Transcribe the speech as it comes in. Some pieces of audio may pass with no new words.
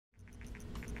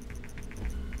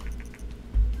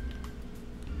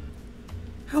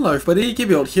Hello everybody,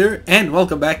 Gabriel here, and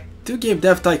welcome back to Game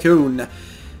Dev Tycoon.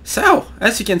 So,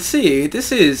 as you can see, this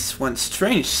is one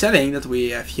strange setting that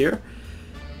we have here.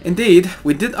 Indeed,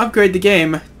 we did upgrade the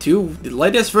game to the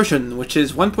latest version, which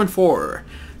is 1.4.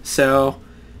 So,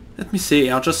 let me see,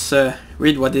 I'll just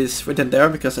read what is written there,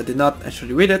 because I did not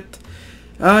actually read it.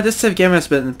 This save game has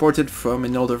been imported from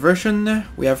an older version.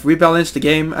 We have rebalanced the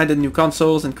game, added new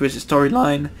consoles, increased the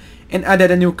storyline, and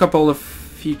added a new couple of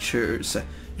features.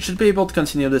 You should be able to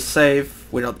continue the save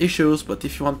without issues, but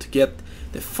if you want to get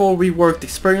the full reworked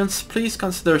experience, please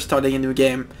consider starting a new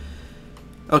game.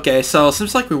 Okay, so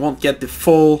seems like we won't get the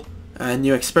full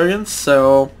new experience,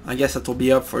 so I guess that will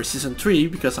be up for Season 3,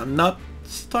 because I'm not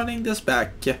starting this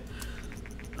back.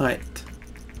 Alright.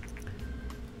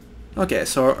 Okay,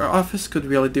 so our office could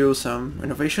really do some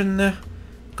renovation.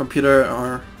 Computer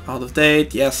are out of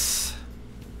date, yes.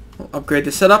 We'll upgrade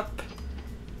the setup.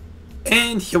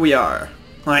 And here we are.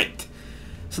 Alright,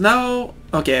 so now,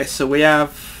 okay, so we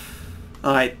have,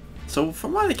 alright, so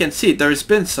from what I can see, there's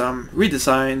been some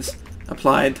redesigns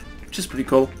applied, which is pretty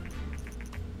cool.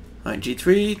 Alright,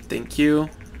 G3, thank you.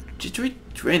 G3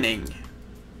 training.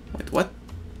 Wait, what?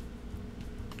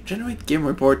 Generate game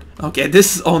report. Okay,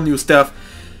 this is all new stuff.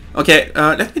 Okay,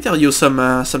 let me tell you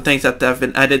some things that have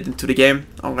been added into the game.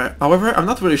 However, I'm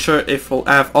not really sure if we'll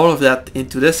have all of that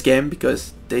into this game,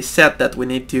 because they said that we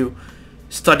need to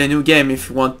start a new game if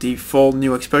you want the full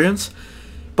new experience.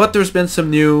 But there's been some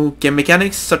new game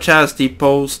mechanics, such as the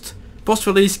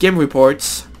post-release game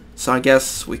reports, so I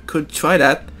guess we could try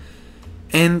that.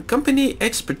 And company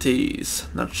expertise,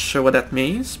 not sure what that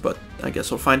means, but I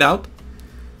guess we'll find out.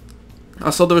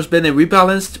 Also, there's been a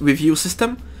rebalanced review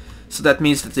system, so that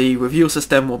means that the review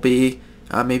system will be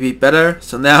maybe better.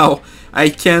 So now I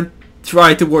can't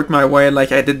try to work my way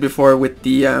like I did before with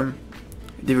the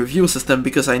review system,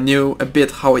 because I knew a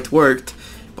bit how it worked,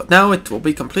 but now it will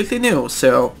be completely new,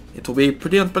 so it will be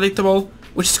pretty unpredictable,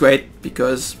 which is great,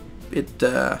 because it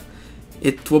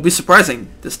will be surprising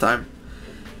this time.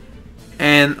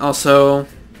 And also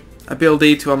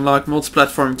ability to unlock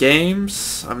multi-platform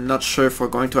games. I'm not sure if we're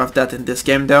going to have that in this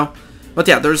game though, but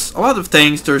yeah, there's a lot of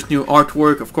things. There's new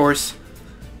artwork, of course,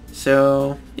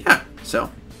 so yeah. So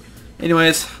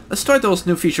anyways, let's try those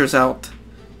new features out.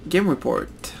 Game report.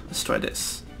 Let's try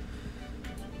this.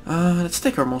 Let's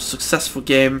take our most successful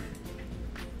game.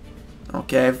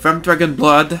 Okay, Vamp Dragon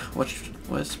Blood, which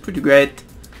was pretty great.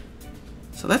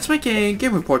 So let's make a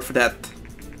game report for that.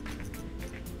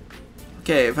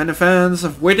 Okay, when the fans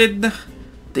have waited,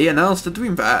 they announced the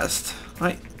Dreamcast.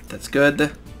 Right, that's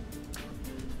good.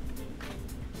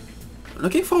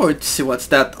 Looking forward to see what's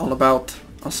that all about.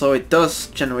 Also, it does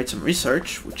generate some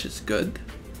research, which is good.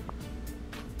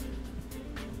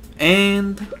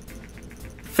 And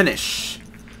finish.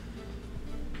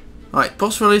 Alright,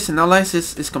 post-release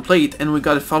analysis is complete, and we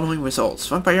got the following results.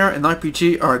 Vampire and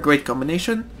RPG are a great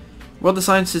combination. World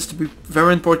design seems to be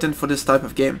very important for this type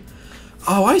of game.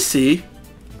 Oh, I see.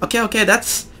 Okay,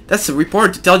 that's a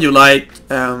report to tell you, like,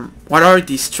 what are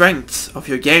the strengths of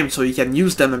your game, so you can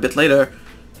use them a bit later.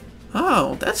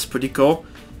 Oh, that's pretty cool.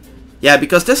 Yeah,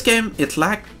 because this game, it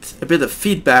lacked a bit of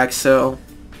feedback, so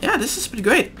yeah, this is pretty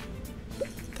great.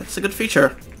 That's a good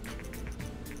feature.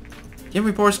 Game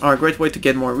reports are a great way to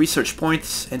get more research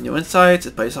points and new insights.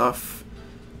 It pays off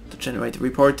to generate a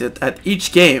report at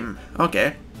each game.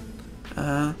 Okay.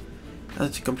 Now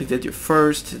that you completed your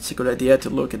first, it's a good idea to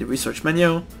look at the research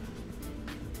menu.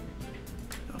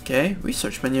 Okay,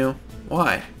 research menu.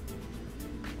 Why?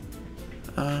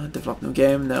 Develop new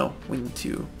game. No, we need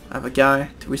to have a guy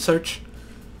to research.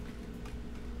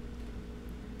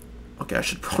 Okay, I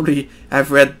should probably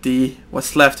have read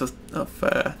what's left of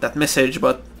that message,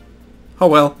 but oh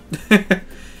well.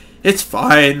 It's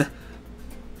fine.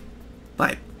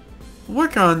 Like,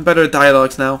 work on better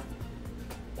dialogues now.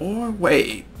 Or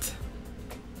wait.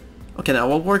 Okay, now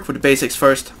we'll work with the basics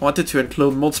first. I wanted to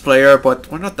include multiplayer,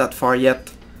 but we're not that far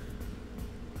yet.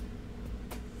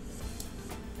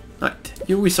 Alright,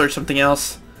 you research something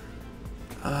else.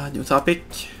 New topic.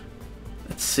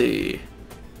 Let's see.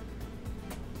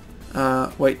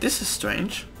 Wait, this is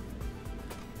strange.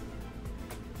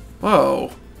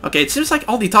 Whoa. Okay, it seems like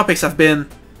all the topics have been...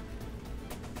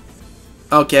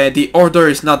 Okay, the order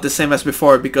is not the same as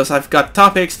before, because I've got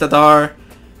topics that are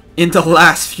in the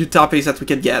last few topics that we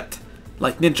can get,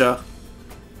 like Ninja.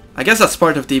 I guess that's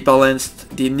part of the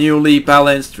newly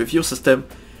balanced review system.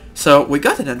 So we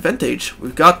got an advantage.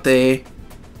 We've got the...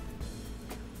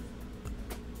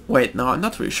 Wait, no, I'm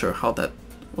not really sure how that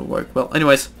will work. Well,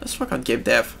 anyways, let's work on game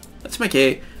dev. Let's make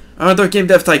another Game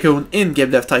Dev Tycoon in Game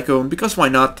Dev Tycoon, because why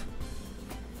not?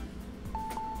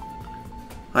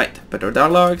 Right, better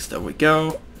dialogues, there we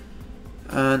go.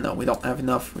 No, we don't have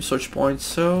enough research points,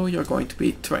 so you're going to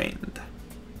be trained.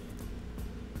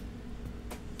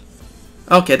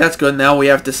 Okay, that's good. Now we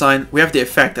have design, we have the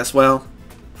effect as well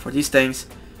for these things.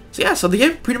 So yeah, so the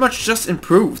game pretty much just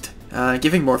improved,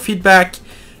 giving more feedback,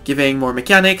 giving more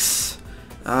mechanics.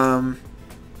 Yeah,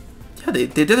 they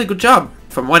did a good job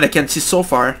from what I can see so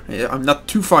far. I'm not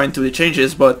too far into the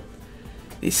changes, but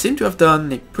they seem to have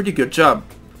done a pretty good job.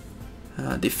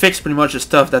 They fixed pretty much the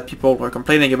stuff that people were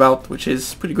complaining about, which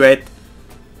is pretty great.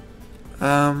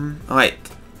 Alright.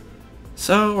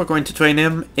 So we're going to train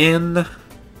him in,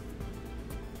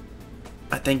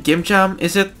 I think, Game Jam,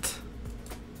 is it?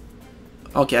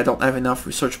 Okay, I don't have enough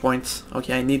research points.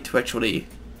 Okay, I need to actually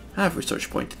have research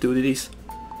point to do these.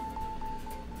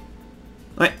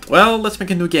 Right, well, let's make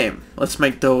a new game. Let's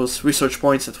make those research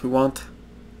points that we want.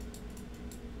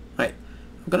 Right,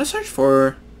 I'm gonna search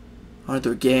for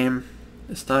another game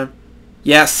this time.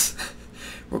 Yes!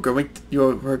 we're going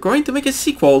to make a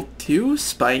sequel to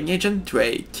Spying Agent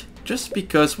Drake. Just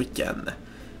because we can.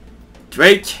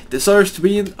 Drake deserves to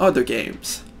be in other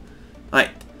games.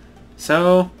 Right,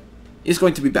 so he's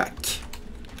going to be back.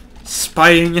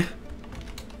 Spying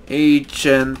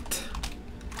Agent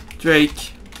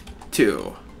Drake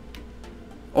 2.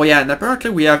 Oh yeah, and apparently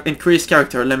we have increased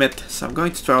character limit, so I'm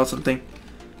going to try out something.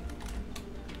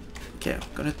 Okay, I'm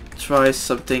gonna try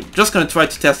something. Just gonna try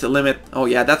to test the limit. Oh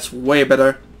yeah, that's way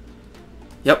better.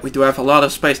 Yep, we do have a lot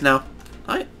of space now.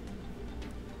 Alright.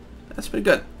 That's pretty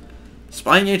good.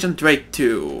 Spying Agent Drake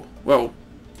 2. Whoa.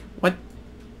 What?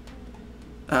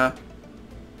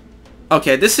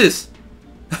 Okay, this is...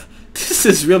 this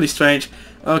is really strange.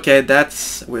 Okay,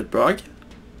 that's a weird bug.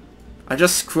 I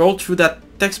just scrolled through that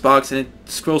text box and it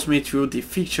scrolls me through the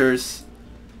features.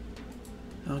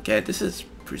 Okay, this is a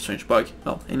pretty strange bug.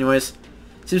 Well, anyways.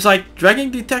 Seems like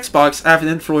dragging the text box have an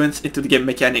influence into the game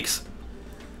mechanics.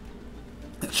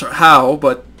 Not sure how,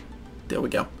 but there we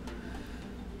go.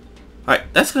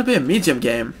 Alright, that's gonna be a medium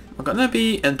game. We're gonna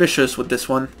be ambitious with this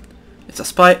one. It's a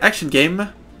spy action game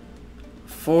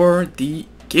for the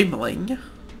Gameling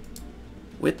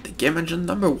with the game engine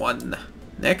 #1.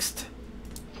 Next.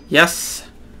 Yes.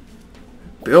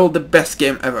 Build the best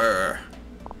game ever.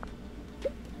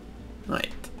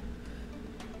 Right.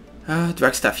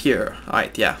 Drag staff here.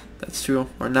 Alright, yeah, that's true.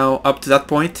 We're now up to that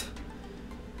point.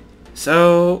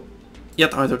 So,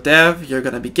 yet another dev, you're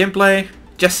gonna be gameplay.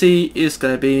 Jesse is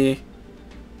gonna be...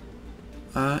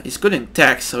 he's good in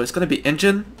text, so it's gonna be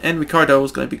engine. And Ricardo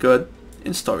is gonna be good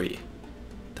in story.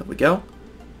 There we go.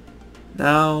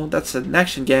 Now, that's an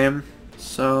action game.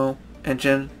 So,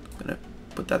 engine, I'm gonna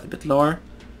put that a bit lower.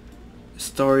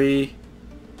 Story,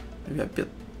 maybe a bit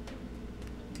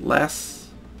less,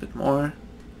 a bit more.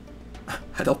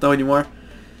 I don't know anymore.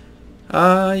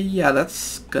 Yeah,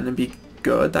 that's gonna be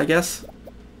good, I guess.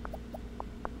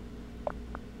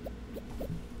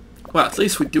 Well, at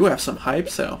least we do have some hype,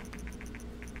 so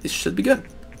this should be good.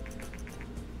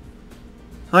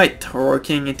 Alright, we're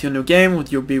working into a new game.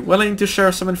 Would you be willing to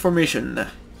share some information?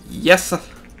 Yes,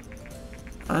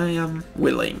 I am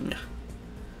willing.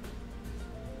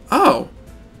 Oh!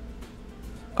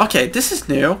 Okay, this is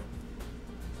new.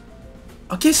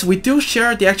 Okay, so we do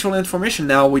share the actual information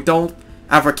now. We don't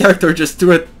have our character just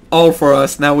do it all for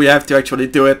us. Now we have to actually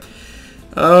do it.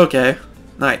 Okay.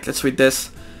 Right, let's read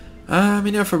this.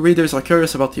 Many of our readers are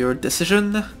curious about your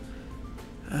decision.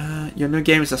 Your new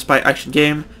game is a spy action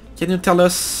game. Can you tell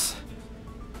us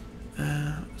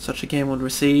such a game would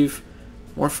receive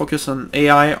more focus on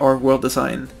AI or world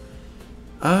design?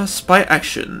 Spy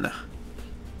action.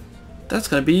 That's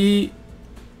gonna be...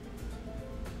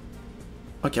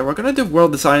 Okay, we're gonna do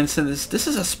world design since this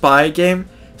is a spy game.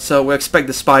 So we expect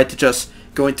the spy to just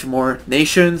go into more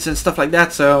nations and stuff like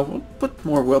that. So we'll put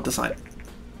more world design.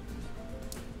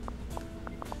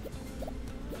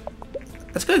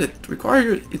 That's good. It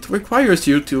requires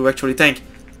you to actually think.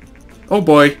 Oh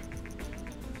boy.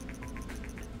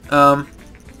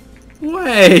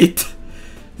 Wait.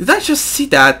 Did I just see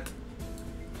that?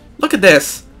 Look at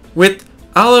this. With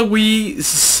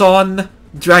E06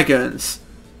 dragons.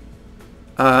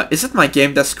 Is it my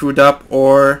game that screwed up,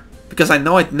 or because I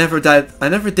know I never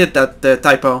did that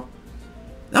typo.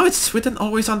 Now it's written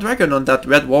always on dragon on that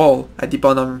red wall at the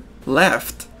bottom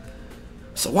left.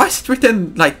 So why is it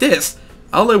written like this?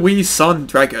 E06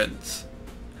 dragons.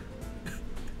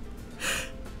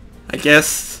 I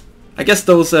guess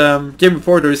those game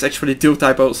reporters actually do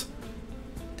typos.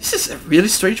 This is a really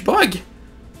strange bug.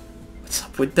 What's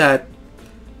up with that?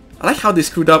 I like how they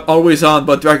screwed up always on,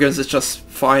 but dragons is just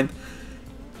fine.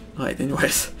 Alright,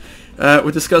 anyways.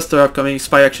 We discussed their upcoming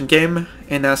spy action game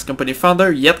and asked company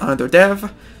founder, yet another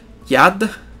dev,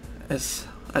 Yad, as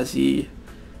he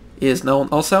is known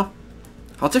also,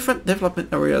 how different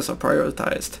development areas are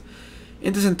prioritized.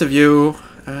 In this interview,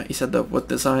 he said that what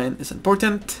design is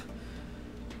important.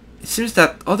 It seems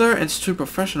that other industry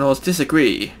professionals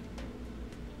disagree.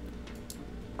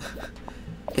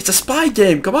 It's a spy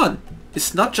game, come on!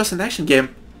 It's not just an action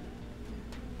game.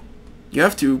 You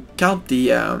have to count the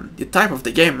type of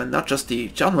the game and not just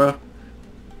the genre.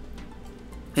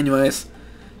 Anyways,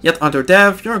 yet under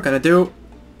dev, you're gonna do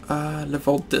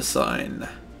level design.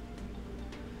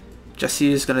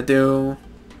 Jesse is gonna do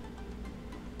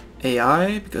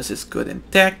AI because it's good in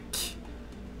tech.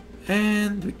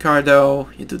 And Ricardo,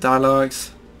 you do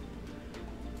dialogues.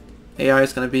 AI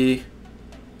is gonna be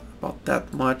about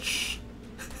that much.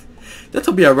 That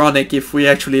would be ironic if we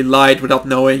actually lied without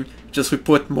knowing. Just we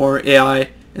put more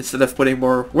AI instead of putting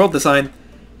more world design,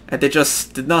 and they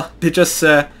just did not. They just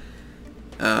they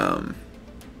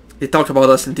talked about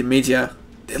us in the media.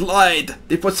 They lied.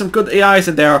 They put some good AIs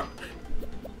in there.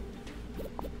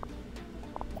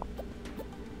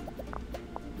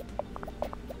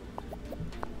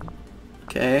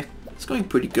 Okay, it's going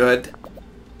pretty good.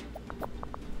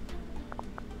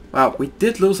 Wow, we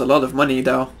did lose a lot of money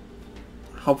though.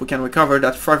 Hope we can recover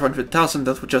that 500,000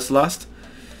 that we just lost.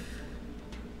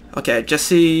 Okay,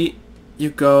 Jesse, you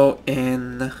go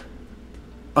in...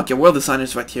 Okay, world design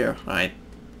is right here, right.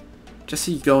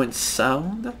 Jesse, you go in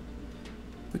sound.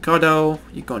 Ricardo,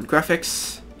 you go in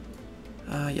graphics.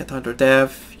 Yet another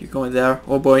dev, you go in there.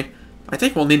 Oh boy. I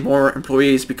think we'll need more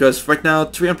employees because right now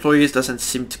 3 employees doesn't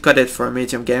seem to cut it for a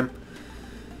medium game.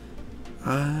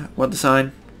 World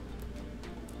design.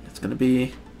 It's gonna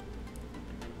be...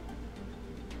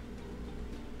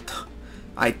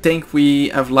 I think we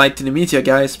have lied to the media,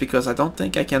 guys, because I don't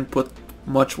think I can put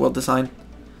much world design.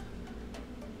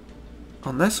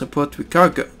 Unless we put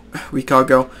Ricardo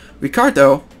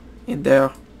in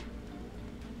there.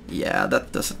 Yeah,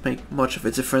 that doesn't make much of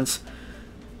a difference.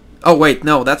 Oh wait,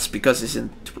 no, that's because it's in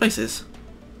 2 places.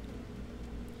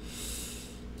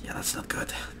 Yeah, that's not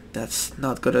good. That's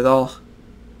not good at all.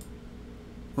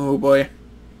 Oh boy.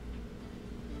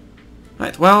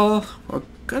 Right, well, we're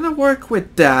gonna work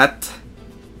with that.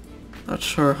 Not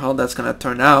sure how that's gonna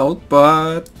turn out,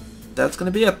 but that's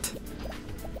gonna be it.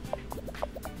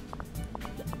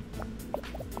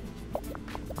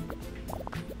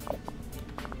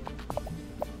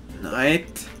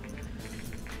 Right.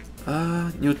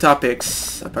 New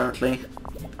topics, apparently.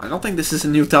 I don't think this is a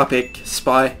new topic,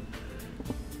 spy.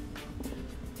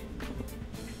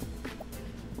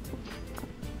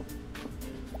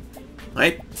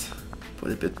 Right.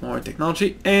 Put a bit more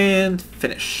technology and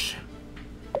finish.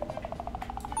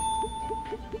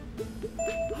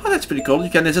 Oh, that's pretty cool. You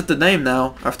can edit the name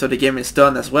now after the game is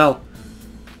done as well.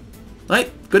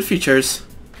 Right, good features.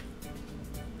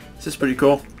 This is pretty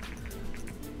cool.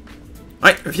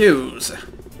 Right, reviews.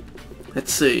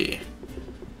 Let's see.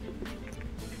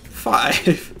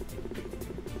 5.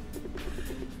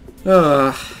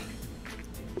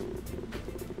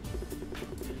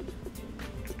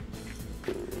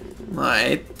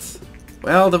 Right.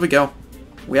 Well, there we go.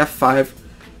 We have 5.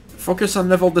 Focus on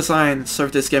level design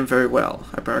served this game very well,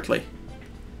 apparently.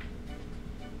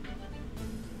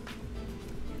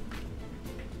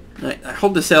 Right, I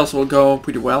hope the sales will go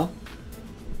pretty well.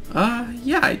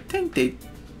 Yeah, I think they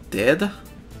did.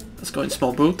 Let's go in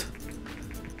small boot.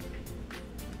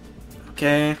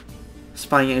 Okay.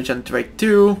 Spying Agent Drake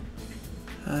 2.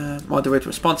 Moderate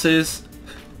responses.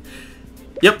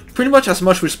 Yep, pretty much as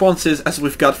much responses as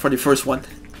we've got for the first one.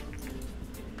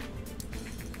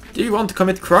 Do you want to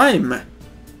commit crime?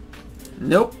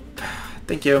 Nope.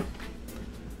 Thank you.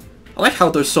 I like how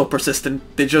they're so persistent.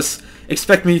 They just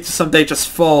expect me to someday just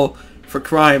fall for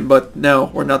crime, but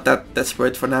no, we're not that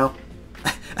desperate for now.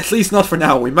 At least not for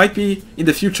now. We might be in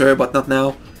the future, but not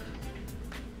now.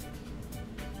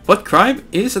 But crime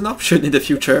is an option in the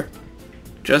future.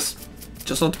 Just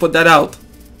want to put that out.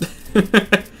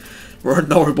 We're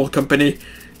an honorable company.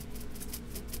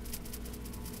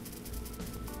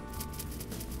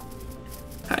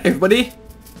 Hi everybody.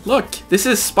 Look, this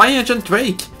is Spy Agent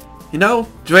Drake. You know,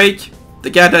 Drake, the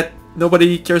guy that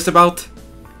nobody cares about.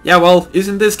 Yeah, well, he's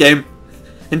in this game.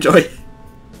 Enjoy.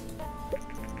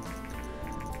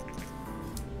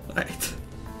 Right.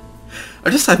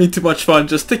 I'm just having too much fun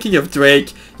just thinking of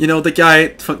Drake. You know, the guy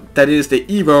that is the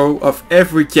hero of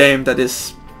every game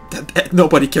that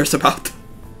nobody cares about.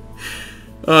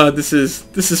 This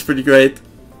is pretty great.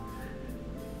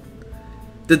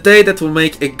 The day that will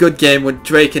make a good game with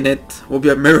Drake in it will be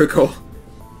a miracle.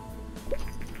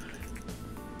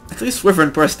 At least Wyvern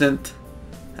President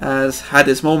has had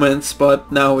his moments,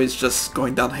 but now he's just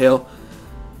going downhill.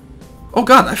 Oh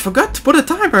god, I forgot to put a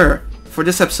timer for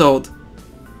this episode.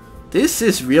 This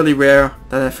is really rare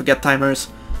that I forget timers.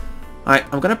 Alright,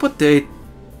 I'm gonna put the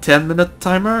 10-minute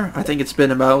timer. I think it's been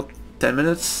about 10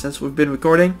 minutes since we've been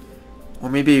recording.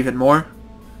 Or maybe even more.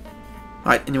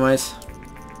 Alright, anyways.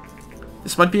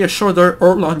 This might be a shorter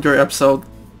or longer episode.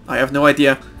 I have no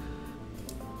idea.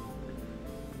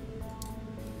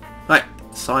 Alright,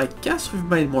 so I guess we've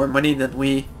made more money than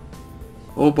we...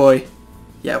 Oh boy.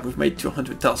 Yeah, we've made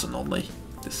 200,000 only.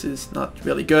 This is not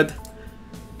really good.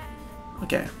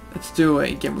 Okay, let's do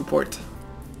a game report.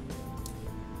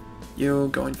 You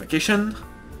go on vacation.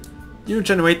 You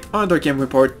generate another game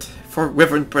report for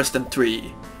Wyvern President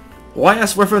 3. Why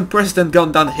has Wyvern President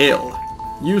gone downhill?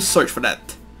 You search for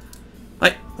that.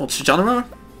 Right, multi-genre.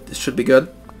 This should be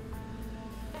good.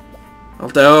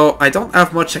 Although I don't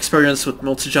have much experience with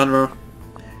multi-genre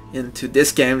into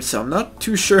this game, so I'm not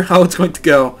too sure how it's going to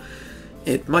go.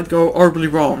 It might go horribly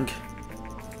wrong.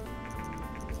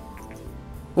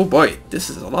 Oh boy, this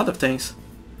is a lot of things.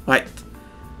 Right.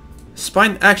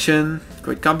 Spine action,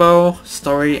 great combo,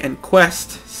 story and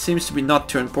quest seems to be not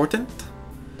too important.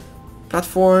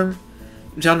 Platform,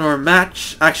 genre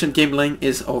match, action gambling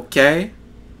is okay.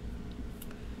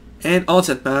 And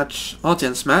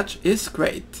audience match is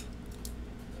great.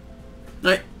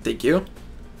 Right, thank you.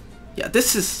 Yeah,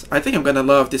 this is, I think I'm gonna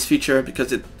love this feature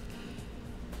because it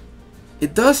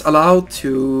does allow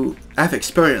to have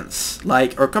experience.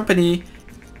 Like our company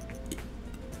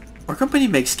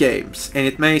makes games, and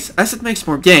as it makes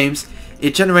more games,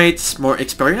 it generates more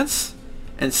experience.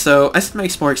 And so as it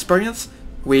makes more experience,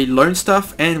 we learn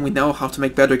stuff and we know how to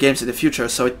make better games in the future.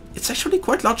 So it's actually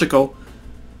quite logical.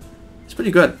 It's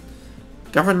pretty good.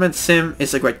 Government sim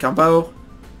is a great combo.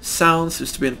 Sound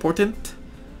seems to be important.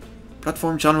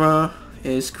 Platform genre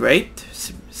is great.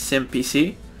 Sim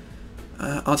PC.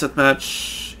 Onset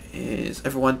match is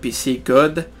everyone PC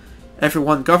good.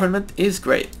 Everyone government is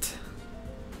great.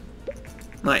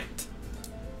 Right.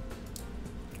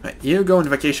 Right, you go on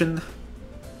vacation.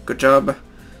 Good job,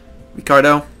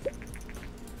 Ricardo.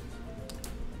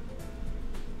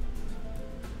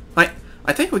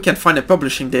 I think we can find a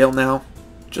publishing deal now.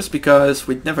 Just because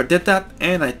we never did that,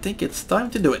 and I think it's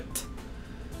time to do it.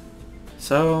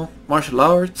 So, martial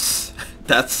arts.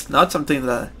 That's not something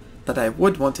that I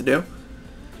would want to do.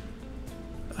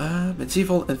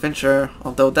 Medieval adventure,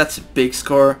 although that's a big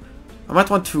score. I might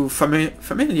want to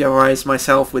familiarize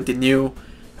myself with the new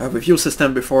review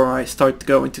system before I start to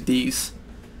go into these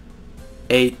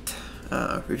 8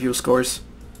 review scores.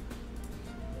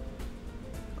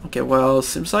 Okay, well,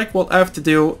 seems like we'll have to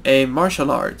do a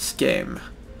martial arts game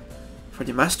for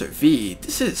the Master V.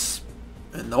 This is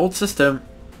an old system.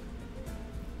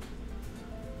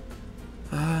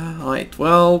 Alright,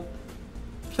 well,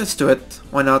 let's do it.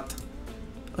 Why not?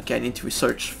 Okay, I need to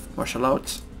research martial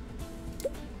arts.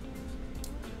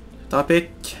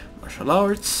 Topic, martial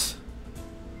arts.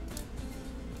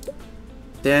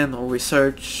 Then we'll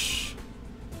research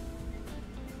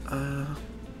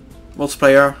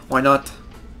multiplayer, why not?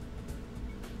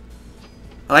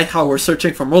 I like how we're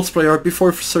searching for multiplayer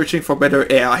before searching for better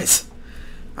AIs.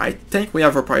 I think we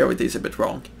have our priorities a bit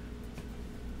wrong.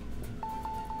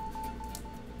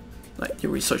 Like, you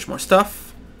research more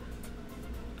stuff.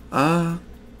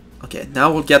 Okay,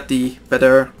 now we'll get the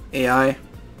better AI,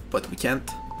 but we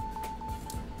can't.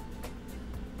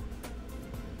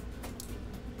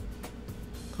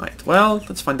 Right, well,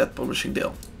 let's find that publishing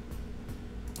deal.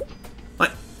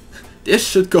 Right, this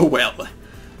should go well.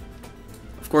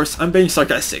 Of course, I'm being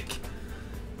sarcastic.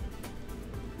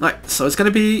 Right, so it's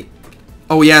gonna be...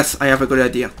 Oh yes, I have a good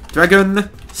idea. Dragon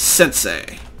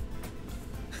Sensei.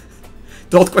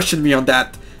 Don't question me on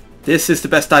that. This is the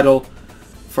best title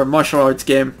for a martial arts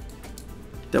game.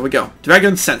 There we go.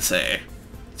 Dragon Sensei.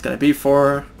 It's gonna be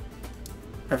for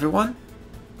everyone.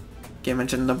 Game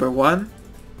engine number 1.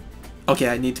 Okay,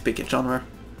 I need to pick a genre.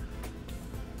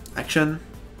 Action.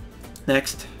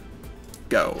 Next.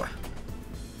 Go.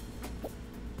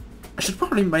 I should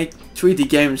probably make 3D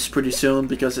games pretty soon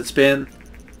because it's been...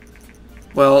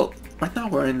 Well, right now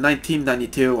we're in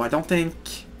 1992. I don't think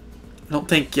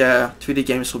 3D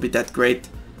games will be that great.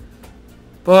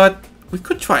 But we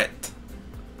could try it.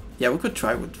 Yeah, we could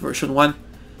try with version 1.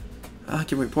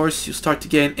 Game reports, you start to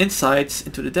gain insights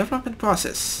into the development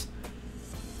process.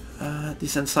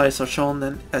 These insights are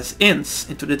shown as hints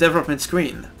into the development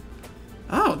screen.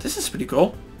 Oh, this is pretty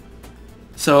cool.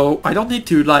 So I don't need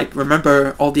to like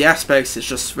remember all the aspects, it's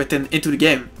just written into the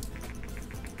game.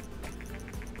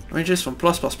 Ranges from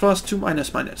 +++ to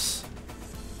 --.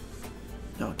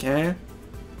 Okay.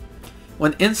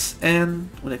 When ins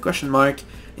and with a question mark,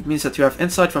 it means that you have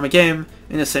insight from a game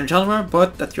in the same genre,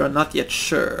 but that you are not yet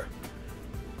sure.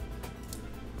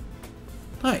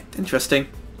 Right, interesting.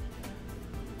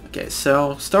 Okay,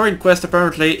 so story and quest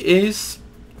apparently is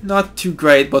not too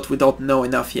great, but we don't know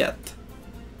enough yet.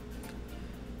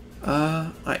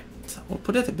 Right, we'll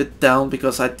put it a bit down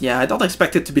because I don't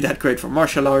expect it to be that great for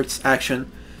martial arts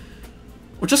action.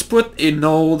 We'll just put an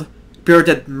old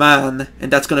bearded man,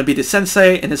 and that's gonna be the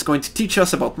sensei, and it's going to teach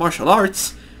us about martial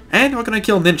arts, and we're gonna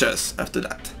kill ninjas after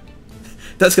that.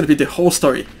 That's gonna be the whole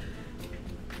story.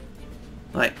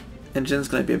 Right, engine's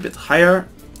gonna be a bit higher.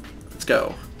 Let's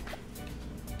go.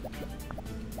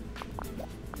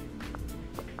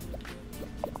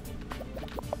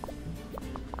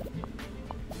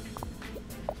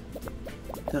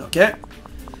 Okay.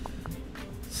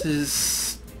 This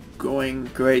is going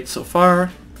great so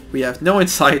far. We have no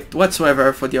insight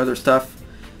whatsoever for the other stuff.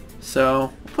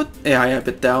 So, put AI a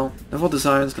bit down. Level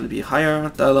design is going to be higher.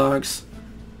 Dialogues.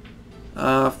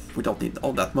 We don't need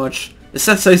all that much. The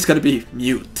sensei is going to be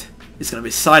mute. He's going to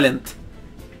be silent.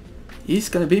 He's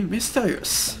going to be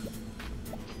mysterious.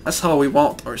 That's how we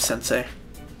want our sensei.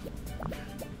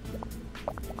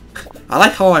 I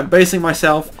like how I'm basing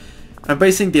myself. I'm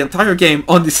basing the entire game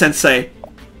on the sensei.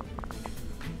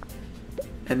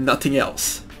 And nothing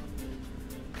else.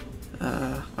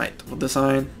 Right, level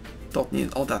design. Don't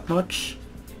need all that much.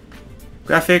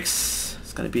 Graphics.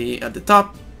 It's going to be at the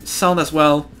top. Sound as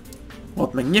well.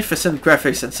 What magnificent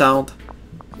graphics and sound.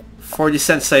 For the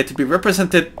sensei to be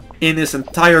represented in his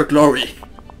entire glory.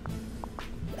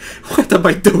 What am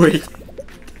I doing?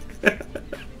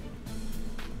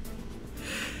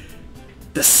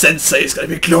 The sensei is gonna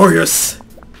be glorious.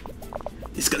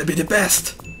 He's gonna be the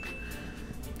best.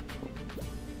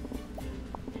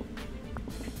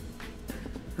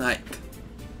 Right.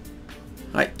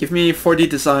 Right, give me 4D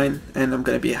design and I'm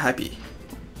gonna be happy.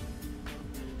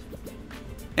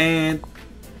 And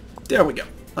there we go.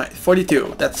 Right,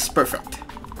 42, that's perfect.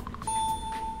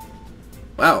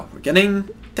 Wow, we're getting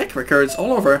tech records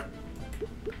all over.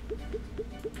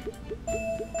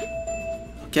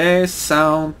 Okay,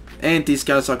 sound. And these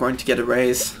guys are going to get a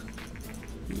raise.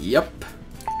 Yep.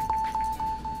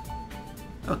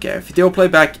 Okay, video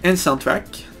playback and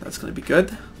soundtrack. That's going to be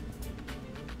good.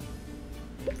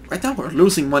 Right now we're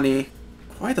losing money.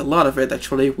 Quite a lot of it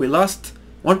actually. We lost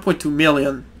 1.2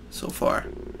 million so far.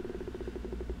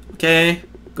 Okay,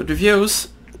 good reviews.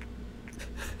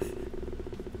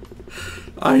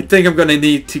 I think I'm gonna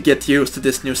need to get used to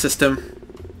this new system.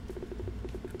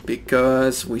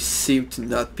 Because we seem to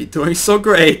not be doing so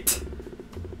great.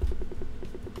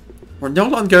 We're no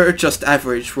longer just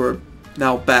average, we're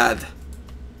now bad.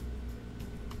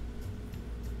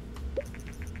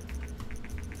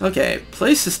 Okay,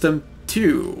 Play System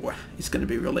 2 is gonna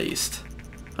be released.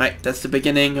 Right, that's the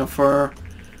beginning of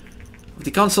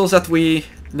the consoles that we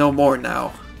know more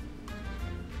now.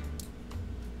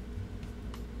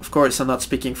 Of course, I'm not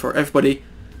speaking for everybody,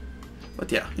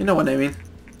 but yeah, you know what I mean.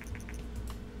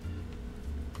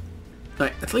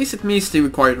 Right, at least it meets the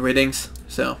required ratings,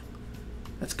 so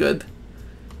that's good.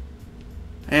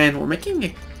 And we're making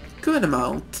a good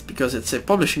amount because it's a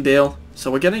publishing deal,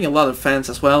 so we're getting a lot of fans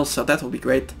as well, so that will be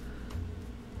great.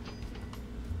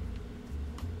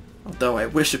 Although I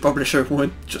wish the publisher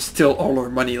would just steal all our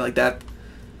money like that.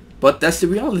 But that's the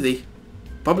reality.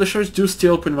 Publishers do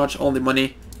steal pretty much all the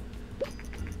money.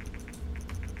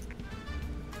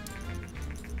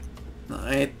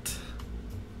 Right.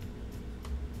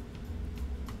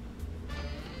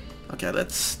 Okay,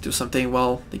 let's do something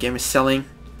while the game is selling.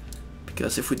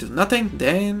 Because if we do nothing,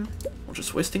 then we're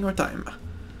just wasting our time.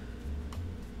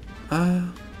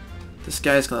 This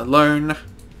guy is gonna learn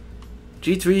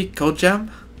G3 Code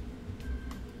Jam.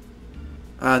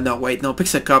 No, wait, no,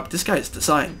 Pixel Cup. This guy is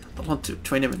design. I don't want to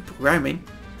train him in programming.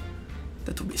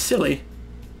 That would be silly.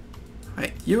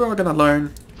 Right, you are gonna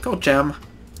learn Code Jam.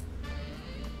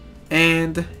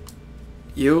 And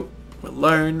you will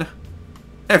learn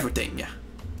everything.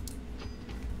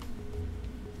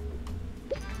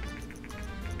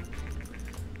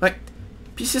 Right,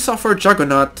 PC software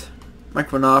juggernaut,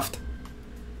 Microsoft.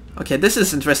 Okay, this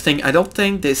is interesting. I don't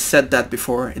think they said that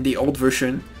before in the old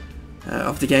version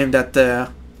of the game that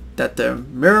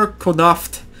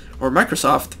Microsoft or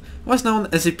Microsoft was known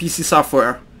as a PC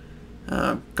software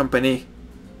company.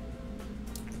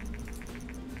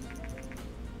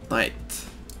 Right.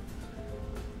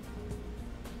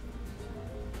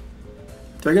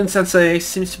 Dragon Sensei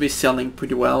seems to be selling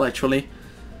pretty well actually.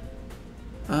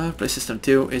 Play System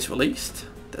 2 is released.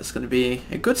 That's going to be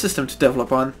a good system to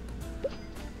develop on.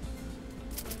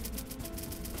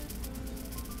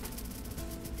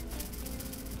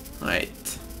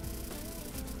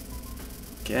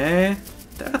 Okay,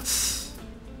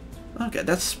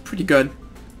 that's pretty good.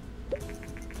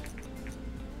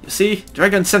 You see,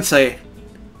 Dragon Sensei,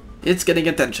 it's getting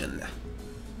attention.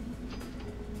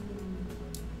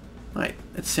 Right,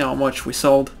 let's see how much we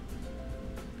sold.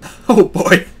 Oh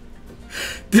boy,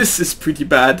 this is pretty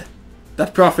bad.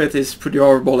 That profit is pretty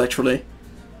horrible actually.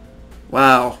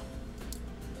 Wow.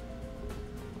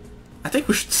 I think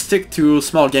we should stick to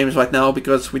small games right now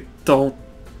because we don't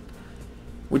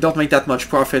make that much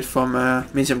profit from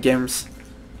medium games.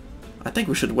 I think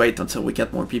we should wait until we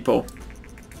get more people.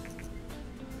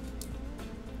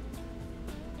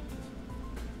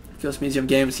 Because medium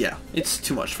games, yeah, it's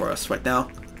too much for us right now.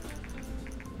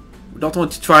 We don't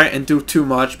want to try and do too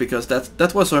much because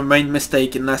that was our main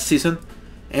mistake in last season.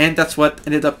 And that's what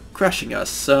ended up crashing us.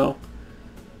 So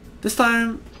this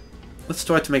time, let's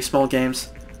try to make small games.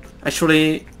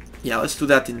 Actually, yeah, let's do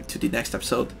that into the next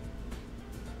episode.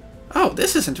 Oh,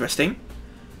 this is interesting.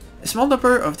 A small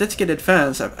number of dedicated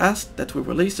fans have asked that we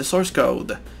release the source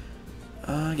code.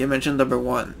 Game engine number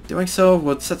 1. Doing so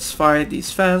would satisfy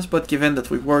these fans, but given that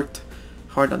we worked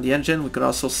hard on the engine, we could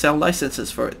also sell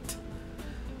licenses for it.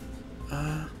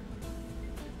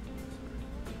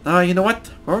 You know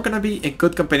what? We're gonna be a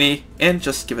good company and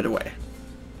just give it away.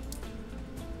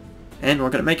 And we're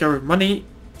gonna make our money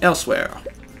elsewhere.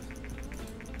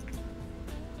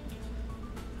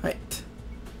 Right.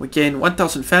 We gain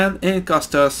 1,000 fan and it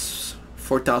cost us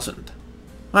 4,000.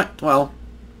 Right, well,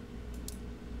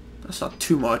 that's not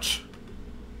too much.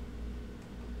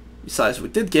 Besides, we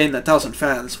did gain 1,000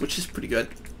 fans, which is pretty good.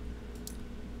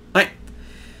 Right.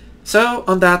 So,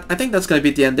 on that, I think that's gonna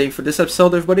be the ending for this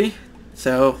episode, everybody.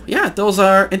 So, yeah, those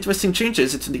are interesting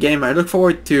changes into the game. I look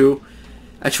forward to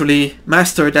actually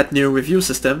master that new review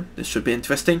system. This should be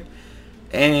interesting.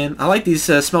 And I like these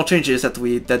small changes that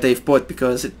they've put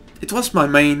because it was my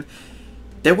main...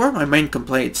 They were my main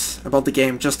complaints about the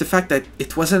game. Just the fact that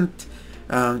it wasn't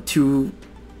too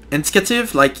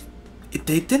indicative. Like,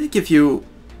 they didn't give you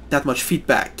that much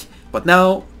feedback. But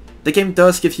now, the game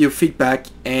does give you feedback.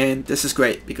 And this is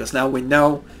great because now we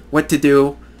know what to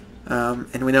do.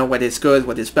 And we know what is good,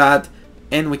 what is bad.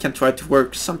 And we can try to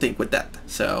work something with that.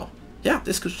 So, yeah,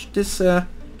 this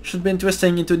should be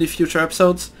interesting into the future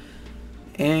episodes.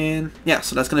 And yeah,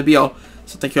 so that's gonna be all.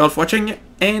 So thank you all for watching,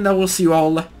 and I will see you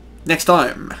all next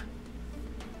time.